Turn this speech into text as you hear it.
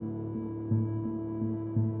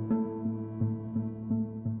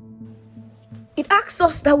It asks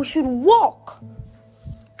us that we should walk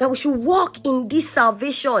in this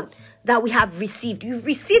salvation that we have received. You've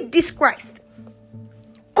received this Christ.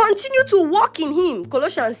 Continue to walk in him,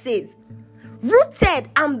 Colossians says. Rooted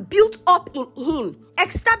and built up in him,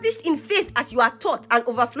 established in faith as you are taught, and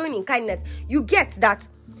overflowing in kindness. You get that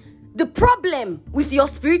the problem with your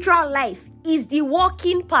spiritual life is the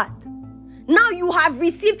walking part. Now you have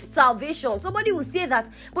received salvation. Somebody will say that,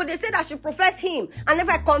 but they said I should profess him, and if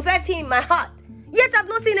I confess him in my heart, yet I've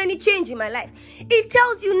not seen any change in my life. It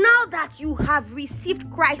tells you now that you have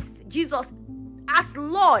received Christ Jesus as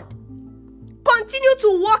Lord. Continue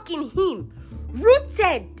to walk in him,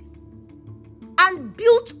 rooted and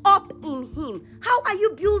built up in him. How are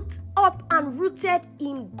you built up and rooted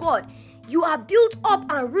in God? You are built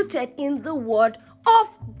up and rooted in the word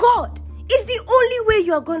of God. It's the only way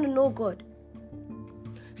you are going to know God.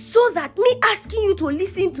 So that me asking you to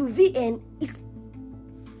listen to VN is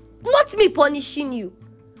not me punishing you.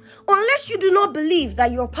 Unless you do not believe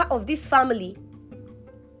that you're part of this family.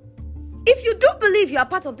 If you do believe you are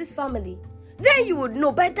part of this family, then you would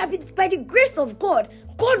know by the grace of God,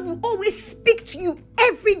 God will always speak to you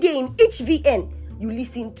every day in each VN you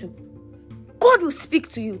listen to. God will speak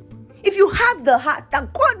to you. If you have the heart,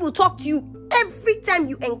 that God will talk to you every time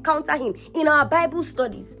you encounter him in our Bible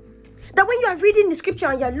studies. That when you are reading the scripture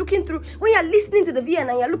and you're looking through, when you're listening to the VN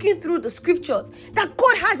and you're looking through the scriptures, that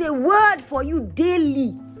God has a word for you daily.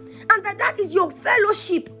 And that is your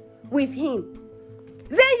fellowship with him.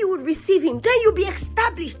 Then you would receive him. Then you'll be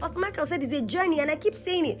established. Pastor Michael said it's a journey, and I keep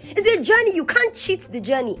saying it. It's a journey. You can't cheat the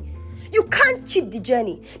journey. You can't cheat the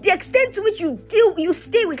journey. The extent to which you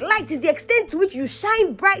stay with light is the extent to which you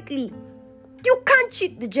shine brightly. You can't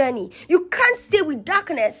cheat the journey. You can't stay with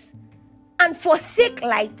darkness and forsake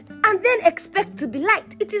light and then expect to be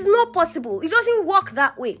light. It is not possible. It doesn't work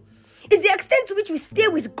that way. It's the extent to which we stay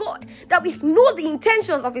with God that we know the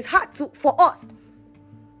intentions of his heart for us.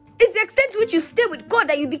 It's the extent to which you stay with God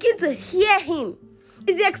that you begin to hear him.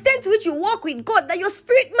 It's the extent to which you walk with God that your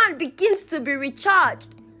spirit man begins to be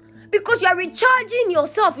recharged. Because you are recharging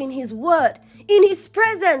yourself in his word, in his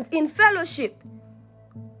presence, in fellowship.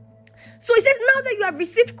 So he says, now that you have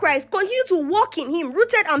received Christ, continue to walk in him,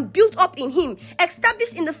 rooted and built up in him,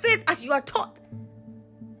 established in the faith as you are taught.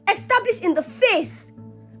 Established in the faith,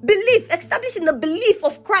 belief, established in the belief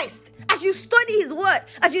of Christ. As you study his word,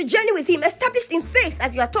 as you journey with him, established in faith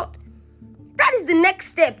as you are taught. That is the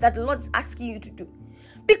next step that the Lord is asking you to do.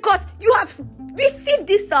 Because you have received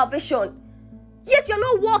this salvation, yet you're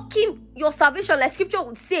not walking your salvation, like scripture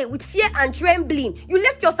would say, with fear and trembling. You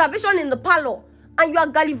left your salvation in the parlor and you are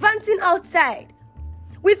gallivanting outside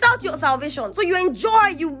without your salvation. So you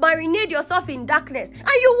enjoy, you marinate yourself in darkness, and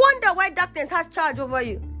you wonder why darkness has charge over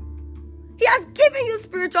you. He has given you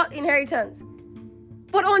spiritual inheritance.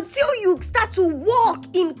 But until you start to walk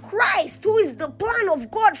in Christ, who is the plan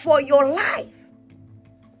of God for your life,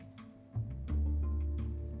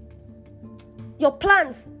 your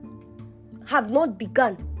plans have not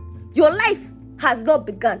begun. Your life has not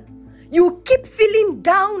begun. You keep feeling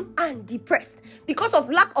down and depressed because of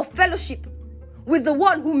lack of fellowship with the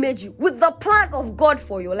one who made you, with the plan of God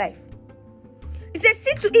for your life. He says,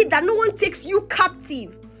 see to it that no one takes you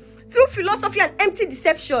captive through philosophy and empty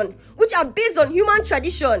deception, which are based on human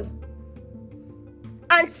tradition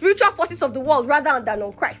and spiritual forces of the world rather than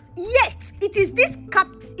on Christ. Yet, it is this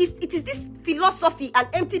philosophy and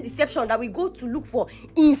empty deception that we go to look for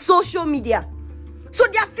in social media. So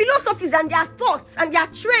there are philosophies and there are thoughts and there are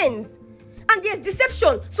trends. And there's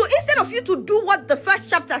deception. So instead of you to do what the first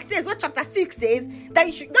chapter says, what chapter 6 says, that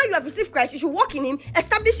you should, now you have received Christ, you should walk in him,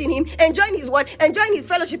 establish in him, enjoying his word, enjoying his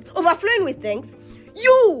fellowship, overflowing with things,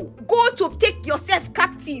 you go to take yourself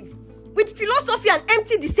captive with philosophy and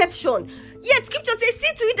empty deception. Yet scripture says,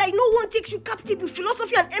 see to it that no one takes you captive with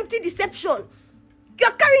philosophy and empty deception. You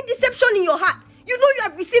are carrying deception in your heart. You know you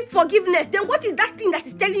have received forgiveness. Then what is that thing that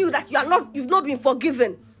is telling you that you've not been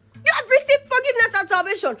forgiven? You have received forgiveness and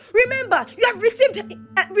salvation. Remember, you have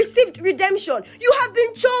received redemption. You have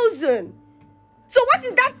been chosen. So what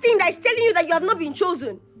is that thing that is telling you that you have not been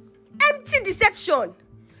chosen? Empty deception.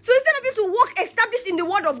 So instead of you to walk established in the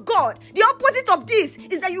word of God, the opposite of this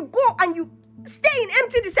is that you go and you stay in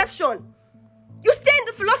empty deception. You stay in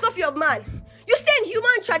the philosophy of man. You stay in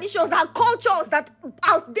human traditions and cultures that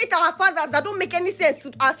outdate our fathers, that don't make any sense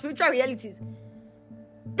to our spiritual realities.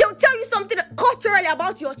 They'll tell you something culturally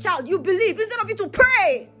about your child. You believe instead of you to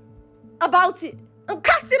pray about it and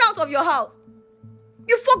cast it out of your house.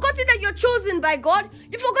 You've forgotten that you're chosen by God.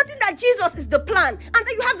 You've forgotten that Jesus is the plan and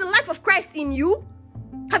that you have the life of Christ in you.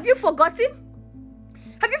 Have you forgotten?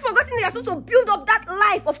 Have you forgotten that you're supposed to build up that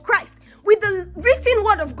life of Christ with the written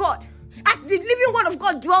word of God? as the living word of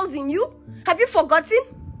God dwells in you? Have you forgotten?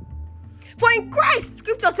 For in Christ,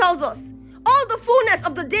 scripture tells us, all the fullness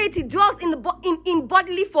of the deity dwells in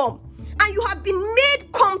bodily form. And you have been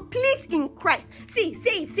made complete in Christ. See,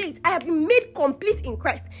 say it. I have been made complete in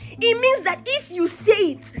Christ. It means that if you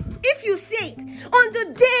say it on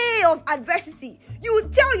the day of adversity, you will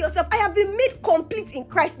tell yourself, I have been made complete in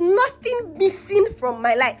Christ. Nothing missing from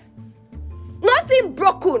my life. Nothing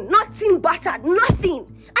broken, nothing battered, nothing.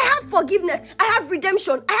 I have forgiveness. I have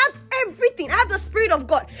redemption. I have everything. I have the Spirit of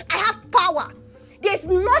God. I have power. There's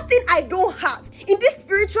nothing I don't have in this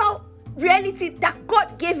spiritual reality that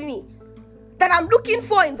God gave me that I'm looking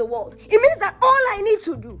for in the world. It means that all I need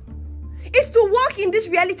to do is to walk in these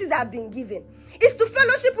realities I've been given. Is to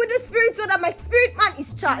fellowship with the Spirit so that my spirit man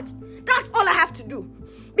is charged. That's all I have to do.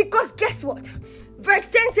 Because guess what? Verse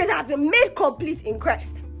 10 says I have been made complete in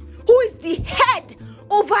Christ, who is the head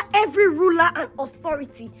over every ruler and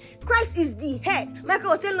authority. Christ is the head.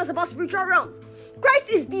 Michael was telling us about spiritual realms. Christ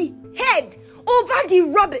is the head over the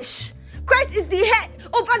rubbish. Christ is the head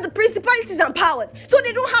over the principalities and powers. So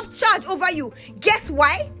they don't have charge over you. Guess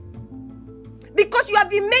why? Because you have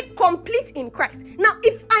been made complete in Christ. Now,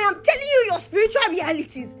 if I am telling you your spiritual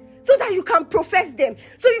realities so that you can profess them,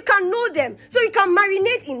 so you can know them, so you can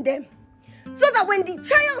marinate in them, so that when the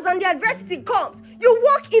trials and the adversity comes, you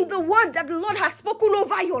walk in the word that the Lord has spoken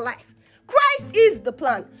over your life. Christ is the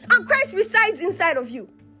plan, and Christ resides inside of you.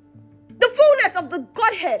 The fullness of the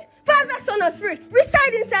Godhead, Father, Son, and Spirit,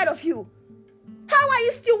 reside inside of you. How are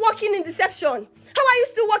you still walking in deception? How are you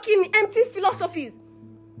still walking in empty philosophies?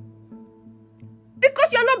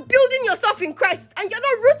 Because you're not building yourself in Christ and you're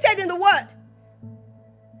not rooted in the word.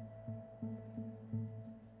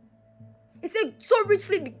 It said, so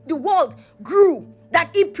richly the world grew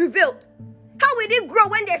that it prevailed. How will it grow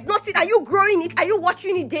when there's nothing? Are you growing it? Are you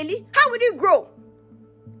watching it daily? How will it grow?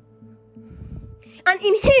 And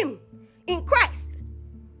in him, in Christ,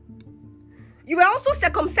 you were also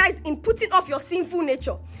circumcised in putting off your sinful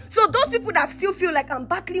nature. So those people that still feel like I'm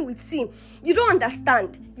battling with sin, you don't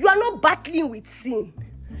understand. You are not battling with sin.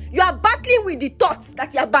 You are battling with the thoughts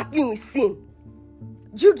that you are battling with sin.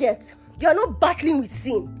 Do you get? You are not battling with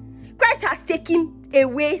sin. Christ has taken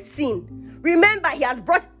away sin. Remember, he has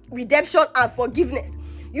brought redemption and forgiveness.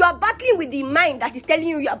 You are battling with the mind that is telling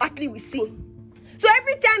you are battling with sin. So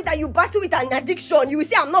every time that you battle with an addiction, you will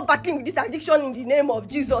say, I'm not battling with this addiction in the name of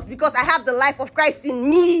Jesus because I have the life of Christ in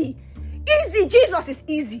me. Easy. Jesus is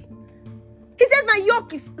easy. He says my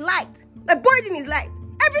yoke is light. My burden is light.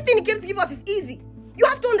 Everything he came to give us is easy. You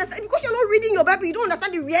have to understand. Because you're not reading your Bible, you don't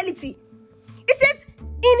understand the reality. It says,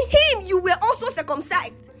 in him you were also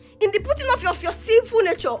circumcised, in the putting off of your sinful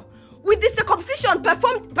nature, with the circumcision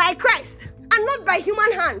performed by Christ and not by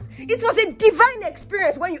human hands. It was a divine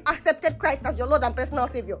experience when you accepted Christ as your Lord and personal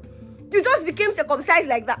Savior. You just became circumcised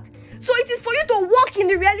like that. So it is for you to walk in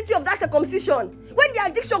the reality of that circumcision. When the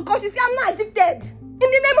addiction comes, you say, I'm not addicted. In the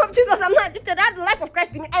name of Jesus, I'm not addicted. I have the life of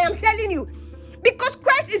Christ in me. I am telling you. Because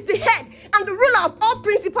Christ is the head and the ruler of all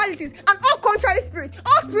principalities and all contrary spirits,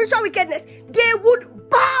 all spiritual wickedness. They would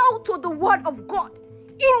bow to the word of God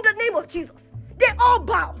in the name of Jesus. They all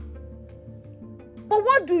bow. But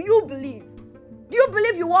what do you believe? Do you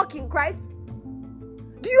believe you walk in Christ?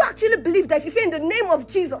 Do you actually believe that if you say in the name of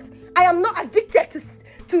Jesus, I am not addicted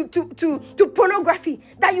to pornography,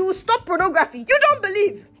 that you will stop pornography? You don't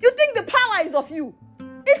believe. You think the power is of you.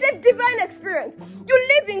 It's a divine experience. You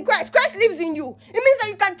live in Christ. Christ lives in you. It means that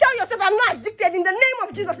you can tell yourself, I'm not addicted in the name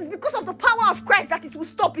of Jesus. It's because of the power of Christ that it will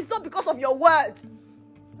stop. It's not because of your words.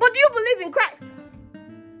 But do you believe in Christ?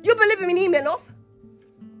 You believe in him enough?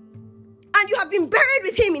 And you have been buried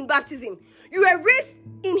with him in baptism. You were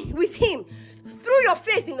raised with him through your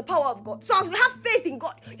faith in the power of God. So as you have faith in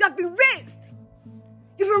God, you have been raised.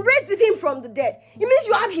 You've been raised with him from the dead. It means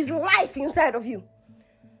you have his life inside of you.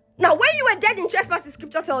 Now, when you were dead in trespasses,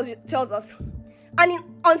 scripture tells us, and in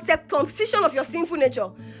uncircumcision of your sinful nature,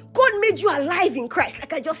 God made you alive in Christ,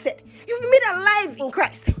 like I just said. You've been made alive in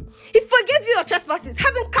Christ. He forgave you your trespasses,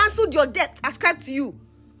 having cancelled your debt ascribed to you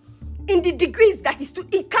in the degrees that he stood.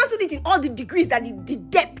 He cancelled it in all the degrees that the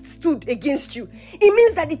debt stood against you. It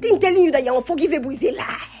means that the thing telling you that you're unforgivable is a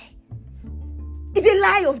lie. It's a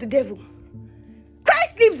lie of the devil.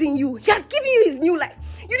 Christ lives in you. He has given you his new life.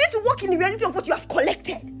 You need to walk in the reality of what you have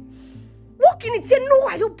collected. Walk in it. Say, no,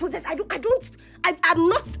 I don't possess. I don't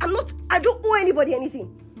owe anybody anything.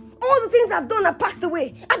 All the things I've done have passed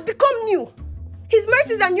away. I've become new. His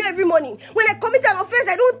mercies are new every morning. When I commit an offense,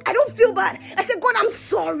 I don't feel bad. I say, God, I'm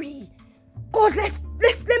sorry. God, let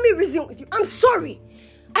me reason with you. I'm sorry.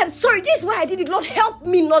 I'm sorry. This is why I did it. Lord, help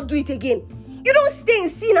me not do it again. You don't stay in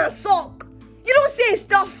sin and sulk. You don't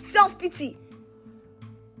saying self-pity.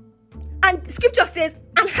 And scripture says,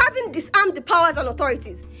 and having disarmed the powers and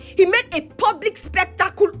authorities, he made a public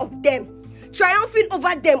spectacle of them, triumphing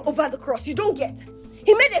over them over the cross. You don't get.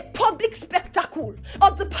 He made a public spectacle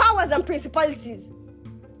of the powers and principalities.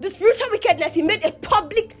 The spiritual wickedness, he made a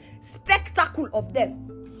public spectacle of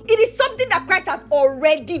them. It is something that Christ has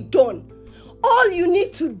already done. All you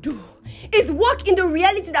need to do is walk in the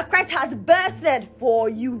reality that Christ has birthed for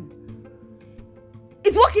you.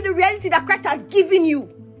 Is walk in the reality that Christ has given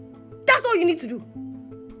you. That's all you need to do.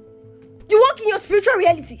 You walk in your spiritual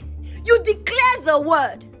reality. You declare the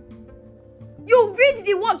word. You read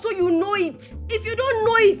the word so you know it. If you don't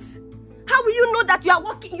know it, how will you know that you are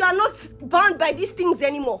walking? You are not bound by these things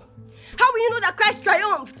anymore. How will you know that Christ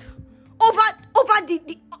triumphed over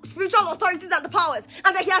the spiritual authorities and the powers,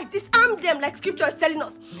 and that he has disarmed them, like scripture is telling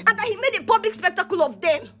us, and that he made a public spectacle of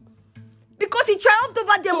them because he triumphed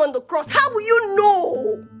over them on the cross? How will you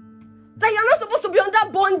know that you're not supposed to be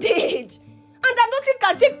under bondage, and that nothing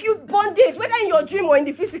can take you bondage, whether in your dream or in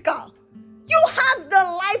the physical? You have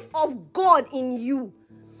the life of God in you,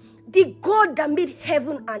 the God that made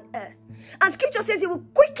heaven and earth. And scripture says he will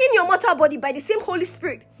quicken your mortal body by the same Holy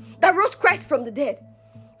Spirit that rose Christ from the dead.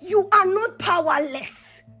 You are not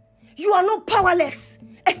powerless. You are not powerless,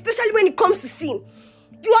 especially when it comes to sin.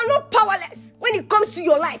 You are not powerless when it comes to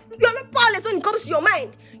your life. You are not powerless when it comes to your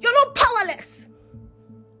mind. You are not powerless.